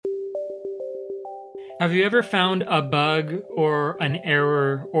Have you ever found a bug or an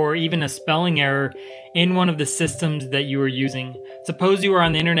error or even a spelling error in one of the systems that you were using? Suppose you were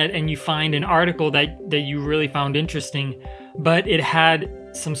on the internet and you find an article that you really found interesting, but it had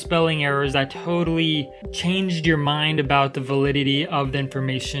some spelling errors that totally changed your mind about the validity of the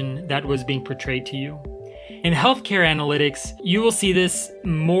information that was being portrayed to you. In healthcare analytics, you will see this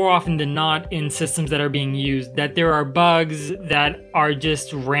more often than not in systems that are being used, that there are bugs that are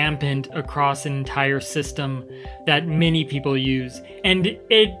just rampant across an entire system that many people use. And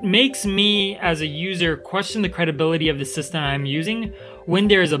it makes me, as a user, question the credibility of the system I'm using when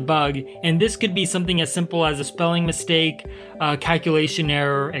there is a bug. And this could be something as simple as a spelling mistake, a calculation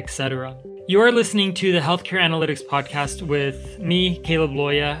error, etc. You are listening to the Healthcare Analytics Podcast with me, Caleb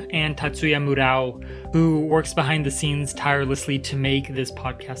Loya, and Tatsuya Murao, who works behind the scenes tirelessly to make this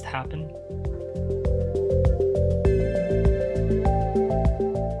podcast happen.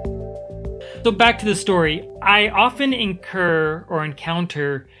 So back to the story. I often encounter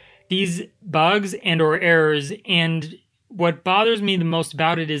these bugs and or errors, and what bothers me the most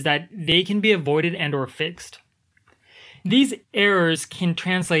about it is that they can be avoided and or fixed. These errors can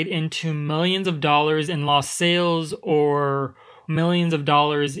translate into millions of dollars in lost sales or millions of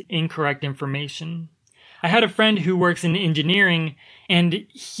dollars incorrect information. I had a friend who works in engineering, and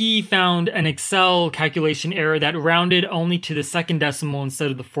he found an Excel calculation error that rounded only to the second decimal instead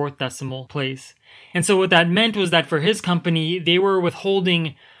of the fourth decimal place. And so what that meant was that for his company, they were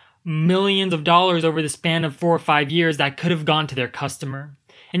withholding millions of dollars over the span of 4 or 5 years that could have gone to their customer.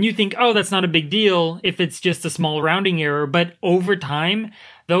 And you think, oh, that's not a big deal if it's just a small rounding error. But over time,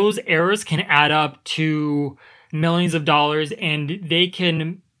 those errors can add up to millions of dollars, and they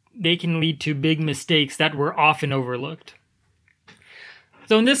can lead to big mistakes that were often overlooked.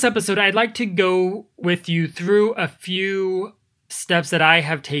 So in this episode, I'd like to go with you through a few steps that I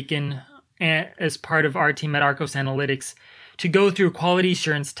have taken as part of our team at Arcos Analytics to go through quality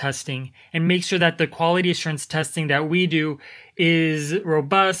assurance testing and make sure that the quality assurance testing that we do is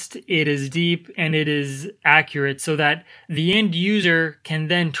robust, it is deep, and it is accurate so that the end user can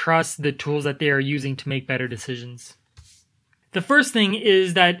then trust the tools that they are using to make better decisions. The first thing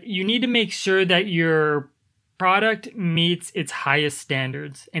is that you need to make sure that your product meets its highest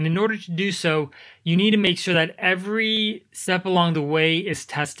standards. And in order to do so, you need to make sure that every step along the way is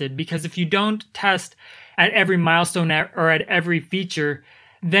tested. Because if you don't test at every milestone or at every feature,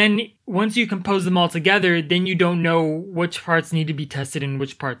 then once you compose them all together, then you don't know which parts need to be tested and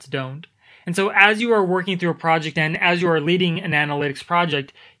which parts don't. And so as you are working through a project and as you are leading an analytics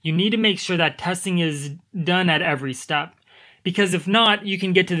project, you need to make sure that testing is done at every step. Because if not, you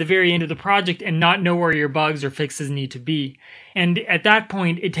can get to the very end of the project and not know where your bugs or fixes need to be. And at that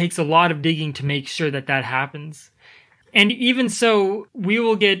point, it takes a lot of digging to make sure that that happens. And even so, we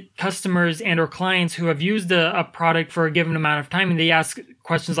will get customers and or clients who have used a product for a given amount of time, and they ask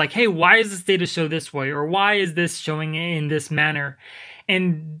questions like, hey, why is this data show this way? Or why is this showing in this manner?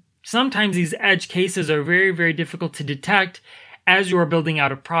 And sometimes these edge cases are very, very difficult to detect as you are building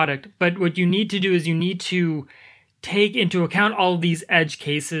out a product. But what you need to do is you need to take into account all of these edge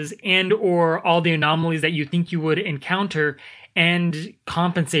cases and or all the anomalies that you think you would encounter and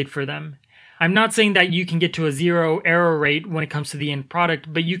compensate for them. I'm not saying that you can get to a zero error rate when it comes to the end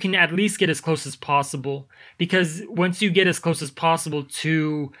product, but you can at least get as close as possible. Because once you get as close as possible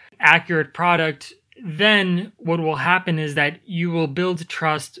to accurate product, then what will happen is that you will build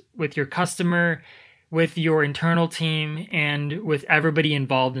trust with your customer, with your internal team, and with everybody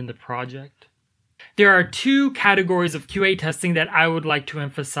involved in the project. There are 2 categories of QA testing that I would like to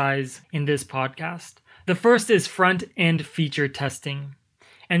emphasize in this podcast. The first is front-end feature testing.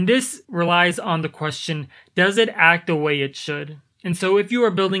 And this relies on the question, does it act the way it should? And so if you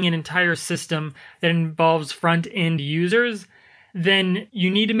are building an entire system that involves front-end users, then you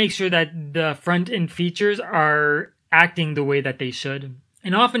need to make sure that the front-end features are acting the way that they should.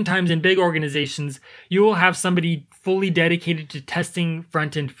 And oftentimes in big organizations, you will have somebody fully dedicated to testing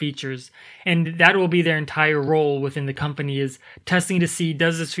front-end features. And that will be their entire role within the company, is testing to see,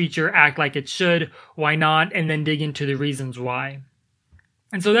 does this feature act like it should? Why not? And then dig into the reasons why.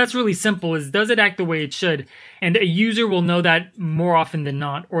 And so that's really simple, is does it act the way it should? And a user will know that more often than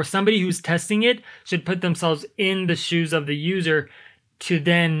not. Or somebody who's testing it should put themselves in the shoes of the user to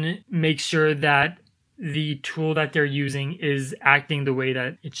then make sure that the tool that they're using is acting the way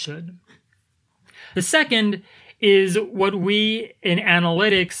that it should. The second is what we in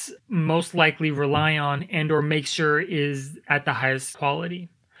analytics most likely rely on and or make sure is at the highest quality.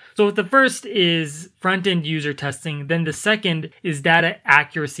 So the first is front-end user testing. Then the second is data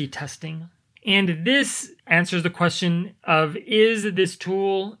accuracy testing. And this answers the question of, is this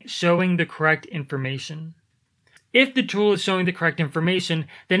tool showing the correct information? If the tool is showing the correct information,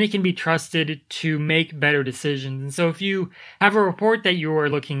 then it can be trusted to make better decisions. And so if you have a report that you are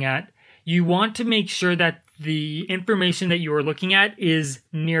looking at, you want to make sure that the information that you are looking at is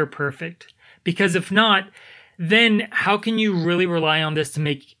near perfect. Because if not, then how can you really rely on this to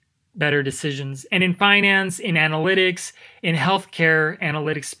make better decisions? And in finance, in analytics, in healthcare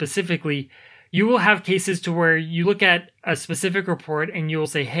analytics specifically, you will have cases to where you look at a specific report and you will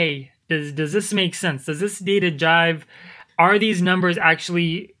say, hey, does this make sense? Does this data jive? Are these numbers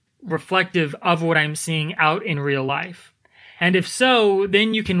actually reflective of what I'm seeing out in real life? And if so,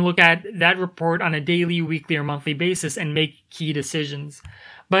 then you can look at that report on a daily, weekly, or monthly basis and make key decisions.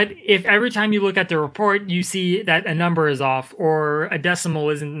 But if every time you look at the report, you see that a number is off, or a decimal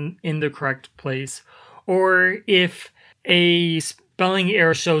isn't in the correct place, or if a spelling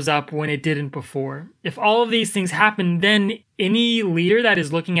error shows up when it didn't before. If all of these things happen, then any leader that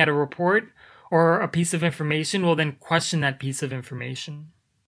is looking at a report or a piece of information will then question that piece of information.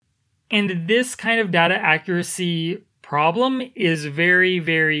 And this kind of data accuracy problem is very,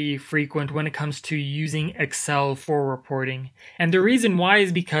 very frequent when it comes to using Excel for reporting. And the reason why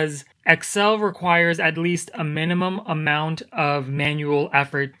is because Excel requires at least a minimum amount of manual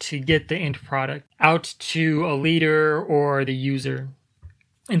effort to get the end product out to a leader or the user.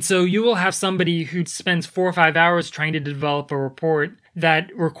 And so you will have somebody who spends 4 or 5 hours trying to develop a report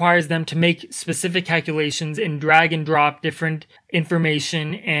that requires them to make specific calculations and drag and drop different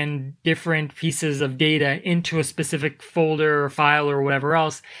information and different pieces of data into a specific folder or file or whatever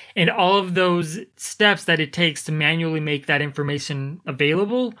else. And all of those steps that it takes to manually make that information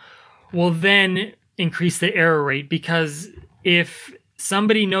available will then increase the error rate, because if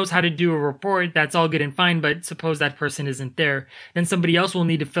somebody knows how to do a report, that's all good and fine, but suppose that person isn't there, then somebody else will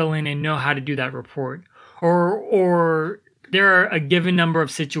need to fill in and know how to do that report. Or there are a given number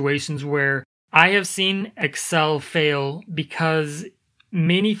of situations where I have seen Excel fail because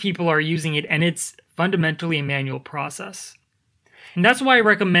many people are using it and it's fundamentally a manual process. And that's why I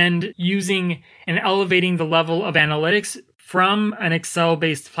recommend using and elevating the level of analytics from an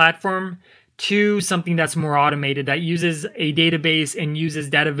Excel-based platform to something that's more automated, that uses a database and uses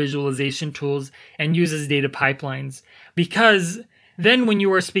data visualization tools and uses data pipelines. Because then when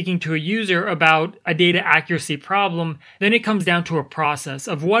you are speaking to a user about a data accuracy problem, then it comes down to a process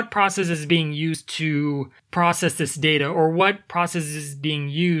of what process is being used to process this data, or what process is being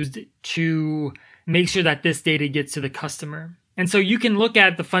used to make sure that this data gets to the customer. And so you can look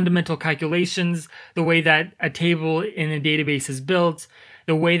at the fundamental calculations, the way that a table in a database is built,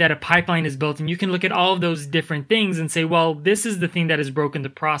 the way that a pipeline is built, and you can look at all of those different things and say, well, this is the thing that has broken the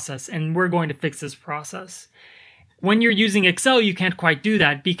process, and we're going to fix this process. When you're using Excel, you can't quite do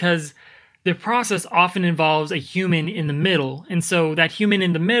that because the process often involves a human in the middle. And so that human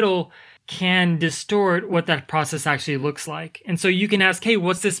in the middle can distort what that process actually looks like. And so you can ask, hey,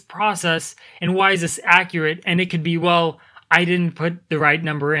 what's this process and why is this accurate? And it could be, well, I didn't put the right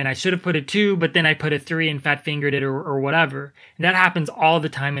number in. I should have put a 2, but then I put a 3 and fat fingered it or whatever. And that happens all the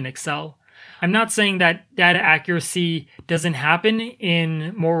time in Excel. I'm not saying that data accuracy doesn't happen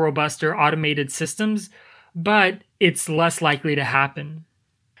in more robust or automated systems, but it's less likely to happen.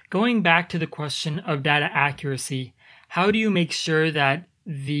 Going back to the question of data accuracy, how do you make sure that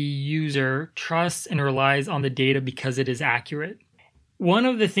the user trusts and relies on the data because it is accurate? One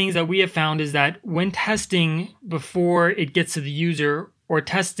of the things that we have found is that when testing before it gets to the user, or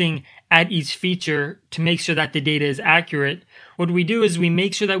testing at each feature to make sure that the data is accurate, what we do is we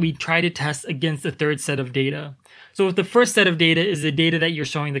make sure that we try to test against a third set of data. So if the first set of data is the data that you're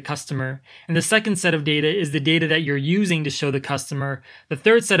showing the customer, and the second set of data is the data that you're using to show the customer, the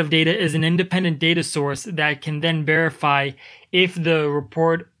third set of data is an independent data source that can then verify if the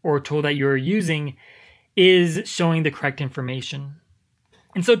report or tool that you're using is showing the correct information.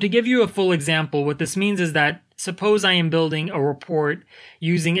 And so to give you a full example, what this means is that suppose I am building a report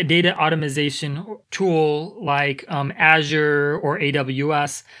using a data automation tool like Azure or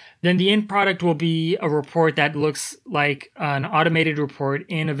AWS, then the end product will be a report that looks like an automated report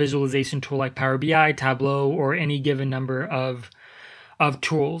in a visualization tool like Power BI, Tableau, or any given number of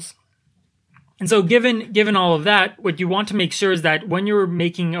tools. And so given all of that, what you want to make sure is that when you're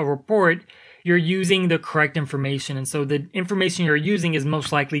making a report, you're using the correct information. And so the information you're using is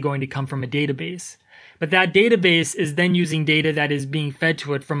most likely going to come from a database. But that database is then using data that is being fed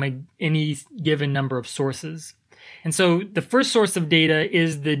to it from any given number of sources. And so the first source of data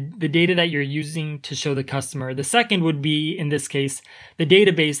is the data that you're using to show the customer. The second would be, in this case, the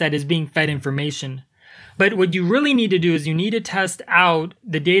database that is being fed information. But what you really need to do is you need to test out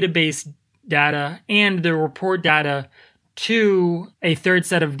the database data and the report data to a third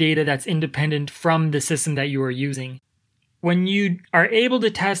set of data that's independent from the system that you are using. When you are able to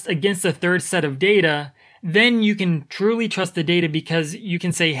test against a third set of data, then you can truly trust the data because you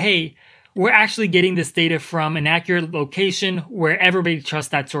can say, hey, we're actually getting this data from an accurate location where everybody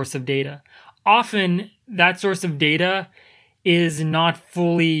trusts that source of data. Often, that source of data is not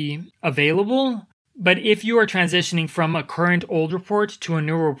fully available, but if you are transitioning from a current old report to a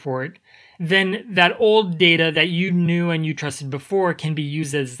new report, then that old data that you knew and you trusted before can be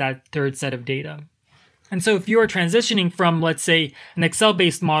used as that third set of data. And so if you are transitioning from, let's say, an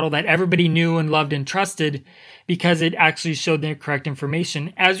Excel-based model that everybody knew and loved and trusted because it actually showed the correct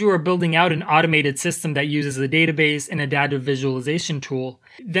information, as you are building out an automated system that uses a database and a data visualization tool,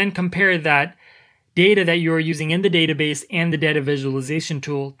 then compare that data that you are using in the database and the data visualization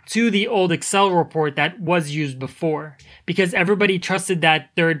tool to the old Excel report that was used before. Because everybody trusted that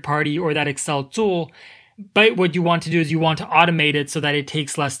third party or that Excel tool, but what you want to do is you want to automate it so that it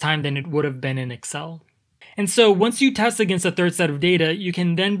takes less time than it would have been in Excel. And so once you test against a third set of data, you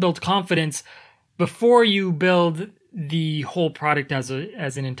can then build confidence before you build the whole product as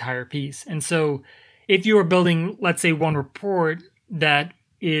an entire piece. And so if you are building, let's say, one report that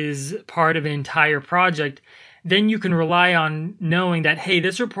is part of an entire project, then you can rely on knowing that, hey,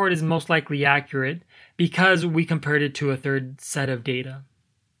 this report is most likely accurate because we compared it to a third set of data.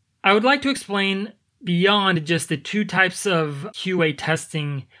 I would like to explain beyond just the two types of QA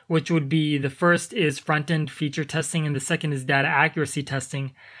testing, which would be the first is front-end feature testing and the second is data accuracy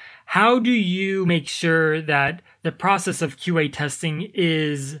testing. How do you make sure that the process of QA testing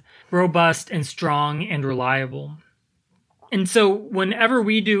is robust and strong and reliable? And so whenever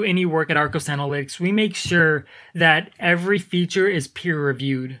we do any work at Arcos Analytics, we make sure that every feature is peer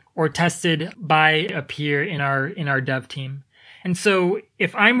reviewed or tested by a peer in our dev team. And so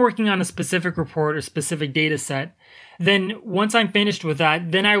if I'm working on a specific report or specific data set, then once I'm finished with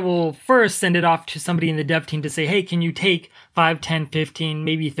that, then I will first send it off to somebody in the dev team to say, hey, can you take 5, 10, 15,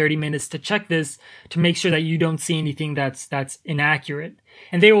 maybe 30 minutes to check this to make sure that you don't see anything that's inaccurate.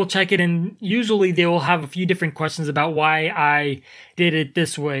 And they will check it, and usually they will have a few different questions about why I did it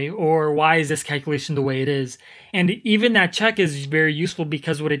this way or why is this calculation the way it is. And even that check is very useful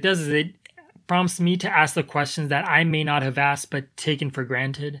because what it does is it prompts me to ask the questions that I may not have asked but taken for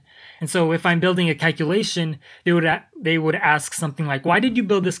granted. And so if I'm building a calculation, they would ask something like, why did you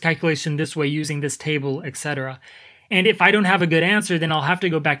build this calculation this way using this table, etc.? And if I don't have a good answer, then I'll have to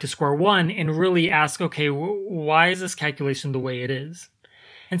go back to square one and really ask, okay, why is this calculation the way it is?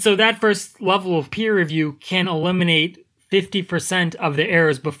 And so that first level of peer review can eliminate 50% of the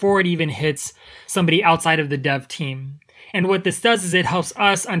errors before it even hits somebody outside of the dev team. And what this does is it helps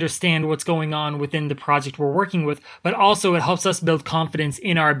us understand what's going on within the project we're working with, but also it helps us build confidence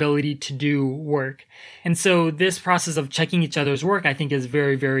in our ability to do work. And so this process of checking each other's work, I think, is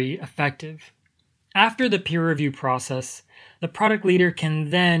very, very effective. After the peer review process, the product leader can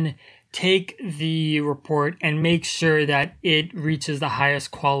then take the report and make sure that it reaches the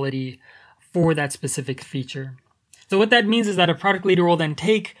highest quality for that specific feature. So what that means is that a product leader will then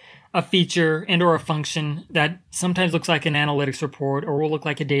take a feature and or a function that sometimes looks like an analytics report or will look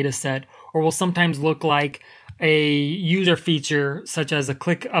like a data set or will sometimes look like a user feature such as a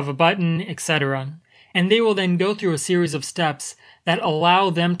click of a button, etc. And they will then go through a series of steps that allow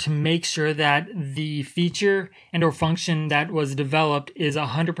them to make sure that the feature and or function that was developed is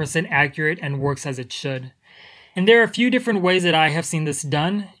 100% accurate and works as it should. And there are a few different ways that I have seen this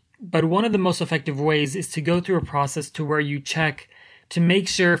done, but one of the most effective ways is to go through a process to where you check to make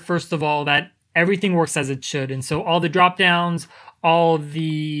sure, first of all, that everything works as it should. And so all the drop downs, all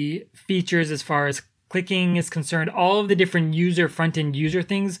the features as far as clicking is concerned, all of the different front-end user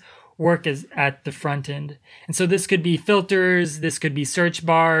things work as at the front end. And so this could be filters, this could be search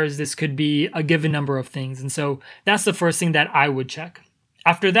bars, this could be a given number of things. And so that's the first thing that I would check.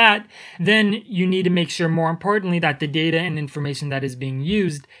 After that, then you need to make sure, more importantly, that the data and information that is being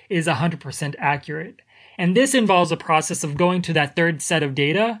used is 100% accurate. And this involves a process of going to that third set of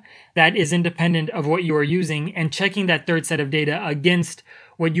data that is independent of what you are using and checking that third set of data against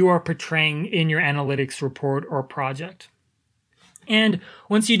what you are portraying in your analytics report or project. And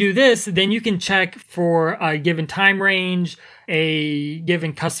once you do this, then you can check for a given time range, a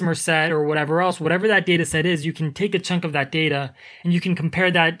given customer set, or whatever else, whatever that data set is, you can take a chunk of that data and you can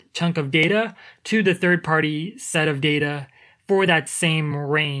compare that chunk of data to the third-party set of data for that same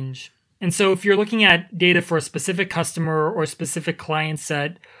range. And so if you're looking at data for a specific customer or a specific client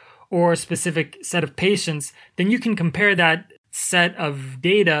set or a specific set of patients, then you can compare that set of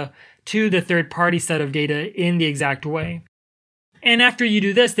data to the third-party set of data in the exact way. And after you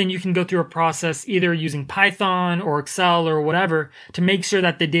do this, then you can go through a process either using Python or Excel or whatever to make sure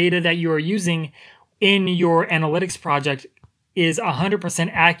that the data that you are using in your analytics project is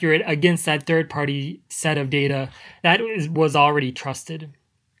 100% accurate against that third-party set of data that was already trusted.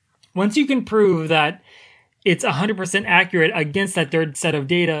 Once you can prove that it's 100% accurate against that third set of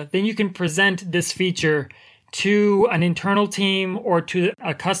data, then you can present this feature to an internal team or to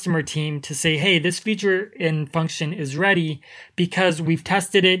a customer team to say, hey, this feature and function is ready because we've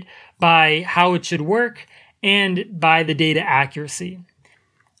tested it by how it should work and by the data accuracy.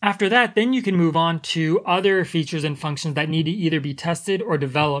 After that, then you can move on to other features and functions that need to either be tested or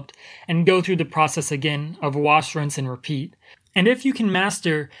developed and go through the process again of wash, rinse, and repeat. And if you can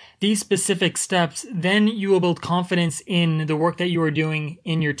master these specific steps, then you will build confidence in the work that you are doing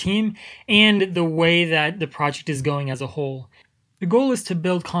in your team and the way that the project is going as a whole. The goal is to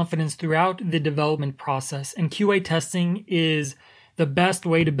build confidence throughout the development process, and QA testing is the best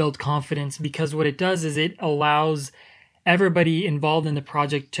way to build confidence because what it does is it allows everybody involved in the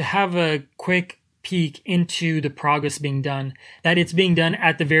project to have a quick peek into the progress being done, that it's being done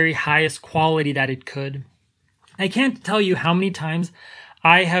at the very highest quality that it could. I can't tell you how many times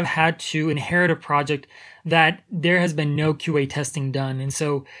I have had to inherit a project that there has been no QA testing done. And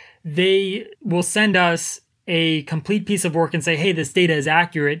so they will send us a complete piece of work and say, hey, this data is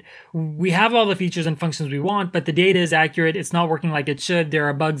accurate. We have all the features and functions we want, but the data is accurate. It's not working like it should. There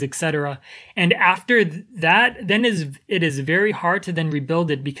are bugs, etc. And after that, then it is very hard to then rebuild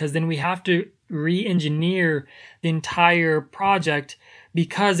it because then we have to re-engineer the entire project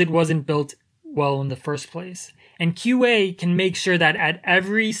because it wasn't built well in the first place. And QA can make sure that at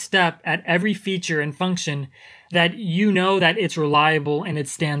every step, at every feature and function, that you know that it's reliable and it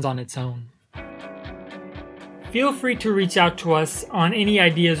stands on its own. Feel free to reach out to us on any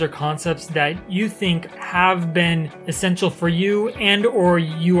ideas or concepts that you think have been essential for you and or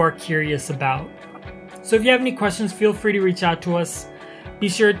you are curious about. So if you have any questions, feel free to reach out to us. Be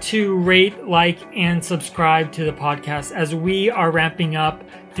sure to rate, like, and subscribe to the podcast as we are ramping up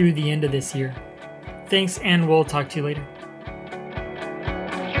through the end of this year. Thanks, and we'll talk to you later.